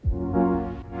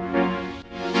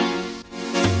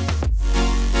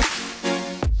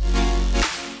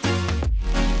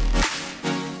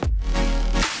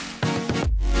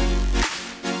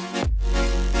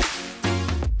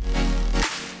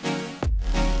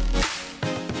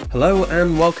Hello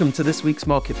and welcome to this week's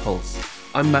Market Pulse.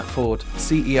 I'm Matt Ford,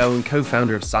 CEO and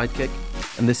co-founder of Sidekick,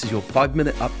 and this is your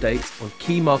 5-minute update on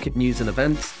key market news and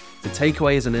events, the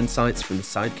takeaways and insights from the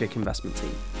Sidekick investment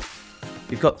team.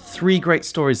 We've got 3 great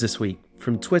stories this week,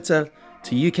 from Twitter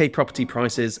to UK property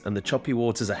prices and the choppy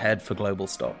waters ahead for global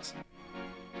stocks.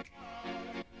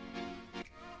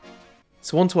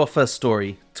 So on to our first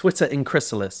story, Twitter in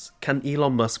chrysalis. Can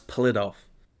Elon Musk pull it off?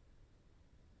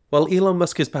 While Elon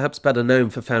Musk is perhaps better known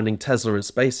for founding Tesla and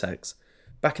SpaceX,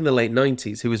 back in the late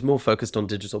 90s he was more focused on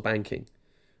digital banking.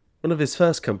 One of his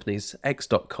first companies,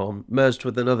 X.com, merged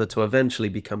with another to eventually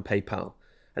become PayPal,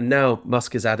 and now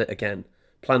Musk is at it again,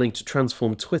 planning to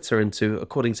transform Twitter into,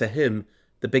 according to him,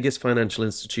 the biggest financial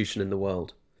institution in the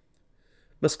world.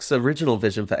 Musk's original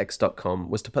vision for X.com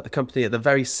was to put the company at the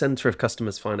very centre of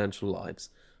customers' financial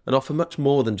lives and offer much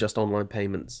more than just online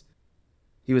payments.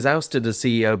 He was ousted as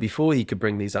CEO before he could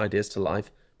bring these ideas to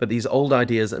life, but these old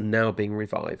ideas are now being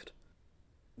revived.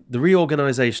 The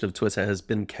reorganisation of Twitter has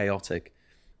been chaotic.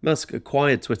 Musk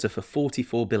acquired Twitter for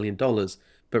 $44 billion,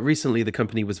 but recently the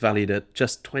company was valued at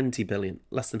just $20 billion,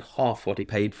 less than half what he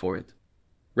paid for it.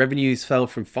 Revenues fell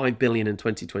from $5 billion in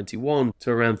 2021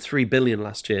 to around $3 billion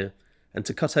last year, and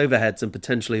to cut overheads and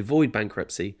potentially avoid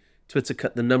bankruptcy, Twitter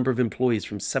cut the number of employees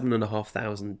from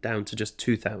 7,500 down to just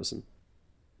 2,000.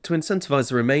 To incentivize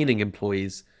the remaining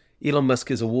employees, Elon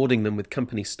Musk is awarding them with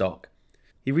company stock.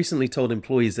 He recently told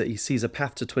employees that he sees a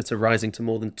path to Twitter rising to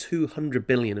more than $200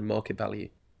 billion in market value.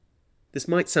 This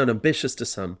might sound ambitious to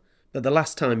some, but the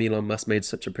last time Elon Musk made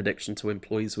such a prediction to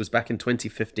employees was back in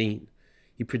 2015.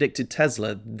 He predicted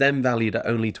Tesla, then valued at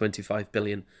only $25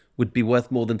 billion, would be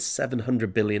worth more than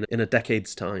 $700 billion in a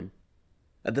decade's time.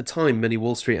 At the time, many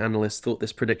Wall Street analysts thought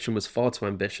this prediction was far too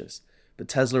ambitious, but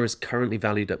Tesla is currently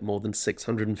valued at more than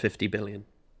 $650 billion.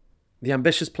 The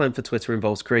ambitious plan for Twitter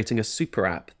involves creating a super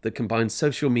app that combines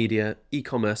social media,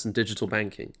 e-commerce and digital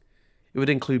banking. It would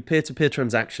include peer-to-peer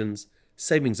transactions,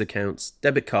 savings accounts,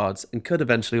 debit cards, and could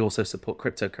eventually also support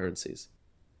cryptocurrencies.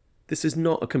 This is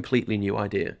not a completely new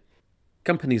idea.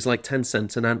 Companies like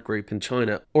Tencent and Ant Group in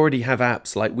China already have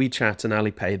apps like WeChat and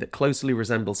Alipay that closely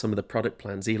resemble some of the product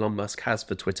plans Elon Musk has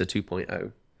for Twitter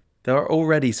 2.0. There are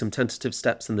already some tentative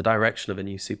steps in the direction of a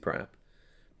new super app.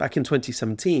 Back in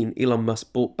 2017, Elon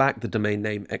Musk bought back the domain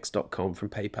name X.com from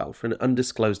PayPal for an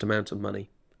undisclosed amount of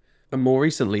money. And more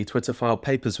recently, Twitter filed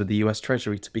papers with the US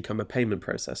Treasury to become a payment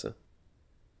processor.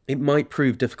 It might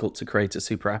prove difficult to create a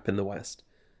super app in the West.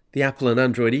 The Apple and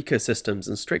Android ecosystems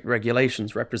and strict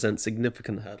regulations represent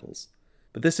significant hurdles.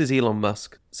 But this is Elon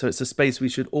Musk, so it's a space we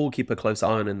should all keep a close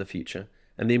eye on in the future,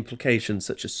 and the implications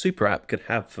such a super app could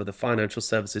have for the financial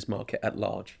services market at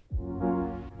large.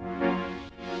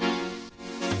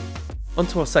 On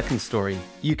to our second story,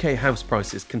 UK house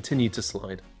prices continue to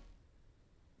slide.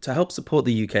 To help support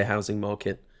the UK housing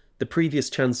market, the previous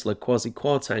Chancellor Kwasi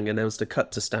Kwarteng announced a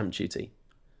cut to stamp duty.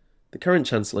 The current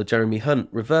Chancellor, Jeremy Hunt,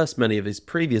 reversed many of his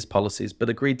previous policies but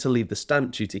agreed to leave the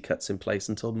stamp duty cuts in place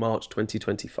until March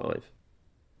 2025.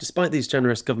 Despite these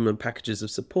generous government packages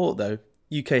of support, though,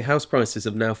 UK house prices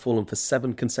have now fallen for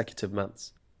 7 consecutive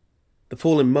months. The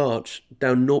fall in March,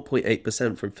 down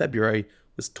 0.8% from February,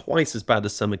 was twice as bad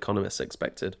as some economists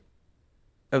expected.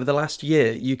 Over the last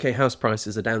year, UK house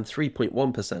prices are down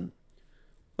 3.1%.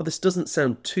 While this doesn't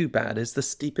sound too bad, it's the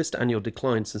steepest annual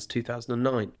decline since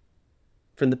 2009.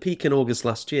 From the peak in August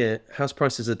last year, house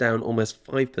prices are down almost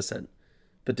 5%.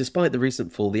 But despite the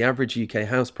recent fall, the average UK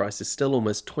house price is still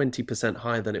almost 20%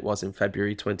 higher than it was in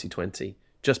February 2020,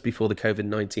 just before the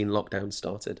COVID-19 lockdown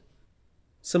started.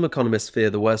 Some economists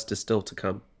fear the worst is still to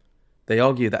come. They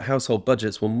argue that household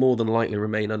budgets will more than likely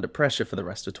remain under pressure for the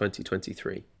rest of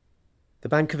 2023. The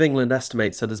Bank of England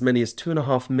estimates that as many as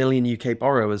 2.5 million UK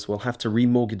borrowers will have to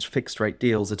remortgage fixed-rate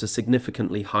deals at a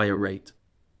significantly higher rate.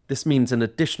 This means an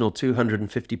additional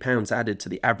 £250 added to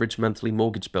the average monthly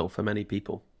mortgage bill for many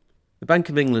people. The Bank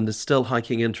of England is still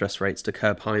hiking interest rates to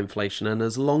curb high inflation, and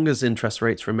as long as interest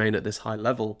rates remain at this high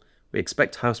level, we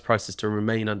expect house prices to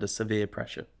remain under severe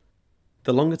pressure.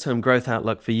 The longer-term growth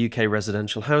outlook for UK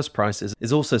residential house prices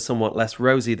is also somewhat less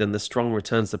rosy than the strong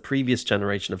returns the previous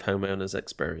generation of homeowners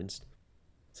experienced.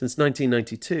 Since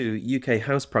 1992, UK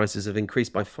house prices have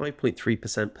increased by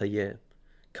 5.3% per year,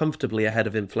 comfortably ahead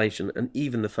of inflation and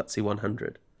even the FTSE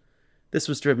 100. This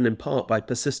was driven in part by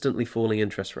persistently falling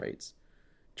interest rates.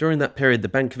 During that period, the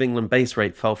Bank of England base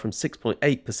rate fell from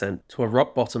 6.8% to a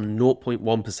rock-bottom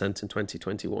 0.1% in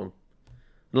 2021.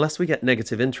 Unless we get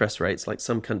negative interest rates like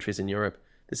some countries in Europe,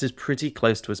 this is pretty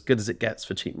close to as good as it gets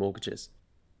for cheap mortgages.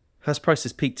 House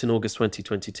prices peaked in August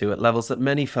 2022 at levels that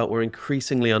many felt were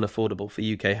increasingly unaffordable for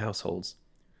UK households.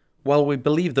 While we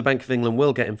believe the Bank of England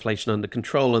will get inflation under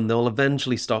control and they'll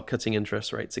eventually start cutting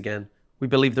interest rates again, we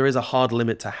believe there is a hard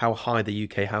limit to how high the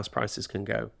UK house prices can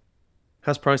go.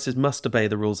 House prices must obey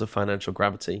the rules of financial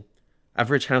gravity.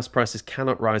 Average house prices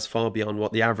cannot rise far beyond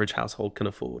what the average household can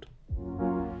afford.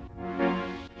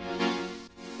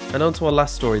 And on to our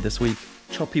last story this week,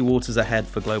 choppy waters ahead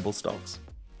for global stocks.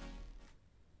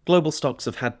 Global stocks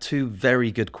have had two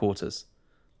very good quarters.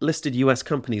 Listed US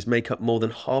companies make up more than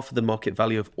half of the market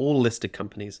value of all listed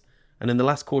companies, and in the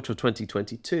last quarter of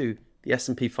 2022, the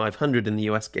S&P 500 in the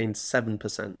US gained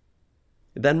 7%.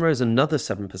 It then rose another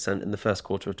 7% in the first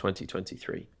quarter of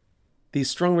 2023. These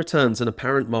strong returns and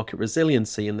apparent market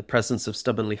resiliency in the presence of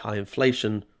stubbornly high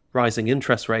inflation, rising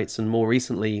interest rates, and more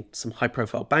recently, some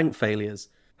high-profile bank failures,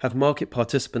 have market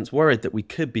participants worried that we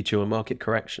could be due a market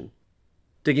correction.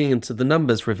 Digging into the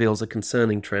numbers reveals a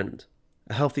concerning trend.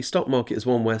 A healthy stock market is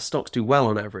one where stocks do well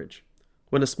on average.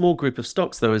 When a small group of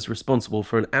stocks, though, is responsible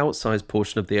for an outsized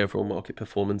portion of the overall market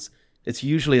performance, it's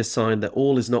usually a sign that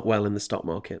all is not well in the stock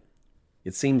market.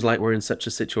 It seems like we're in such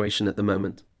a situation at the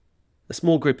moment. A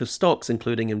small group of stocks,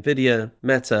 including Nvidia,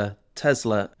 Meta,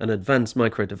 Tesla, and Advanced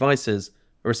Micro Devices,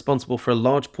 are responsible for a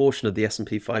large portion of the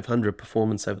S&P 500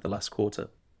 performance over the last quarter.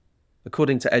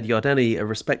 According to Ed Yardeni, a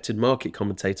respected market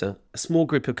commentator, a small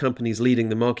group of companies leading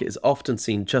the market is often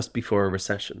seen just before a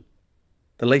recession.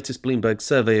 The latest Bloomberg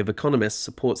survey of economists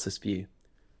supports this view.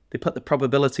 They put the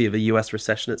probability of a US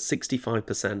recession at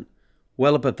 65%,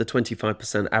 well above the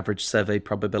 25% average survey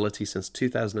probability since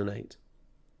 2008.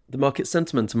 The market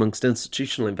sentiment amongst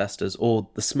institutional investors, or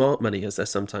the smart money as they're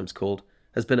sometimes called,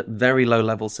 has been at very low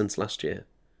levels since last year.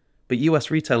 But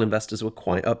US retail investors were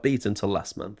quite upbeat until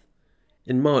last month.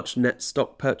 In March, net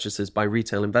stock purchases by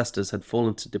retail investors had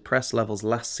fallen to depressed levels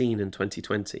last seen in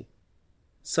 2020.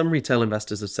 Some retail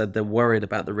investors have said they're worried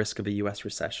about the risk of a US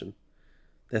recession.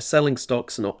 They're selling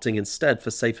stocks and opting instead for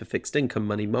safer fixed income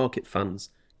money market funds,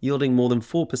 yielding more than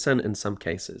 4% in some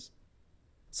cases.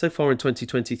 So far in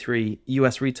 2023,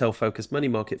 US retail-focused money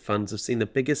market funds have seen the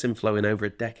biggest inflow in over a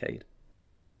decade.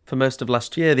 For most of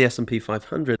last year, the S&P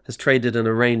 500 has traded in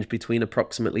a range between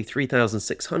approximately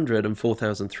 3,600 and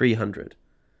 4,300.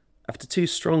 After two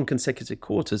strong consecutive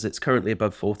quarters, it's currently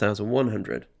above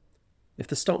 4,100. If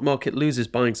the stock market loses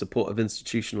buying support of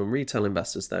institutional and retail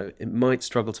investors, though, it might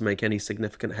struggle to make any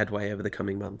significant headway over the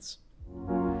coming months.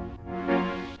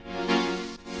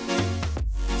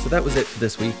 So that was it for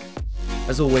this week.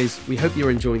 As always, we hope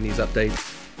you're enjoying these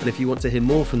updates. And if you want to hear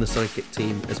more from the Sidekick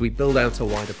team as we build out a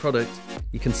wider product,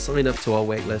 you can sign up to our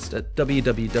waitlist at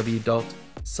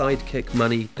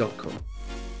www.sidekickmoney.com.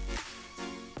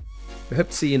 We hope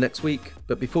to see you next week,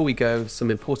 but before we go,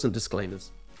 some important disclaimers.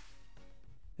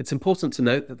 It's important to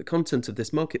note that the content of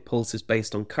this market pulse is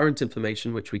based on current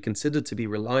information which we consider to be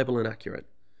reliable and accurate.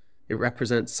 It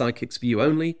represents Sidekick's view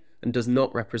only and does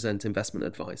not represent investment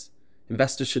advice.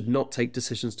 Investors should not take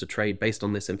decisions to trade based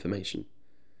on this information.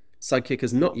 Sidekick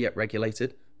is not yet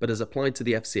regulated, but has applied to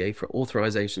the FCA for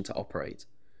authorization to operate.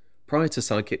 Prior to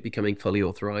Sidekick becoming fully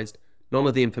authorized, none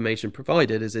of the information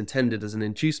provided is intended as an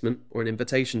inducement or an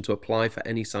invitation to apply for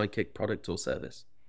any Sidekick product or service.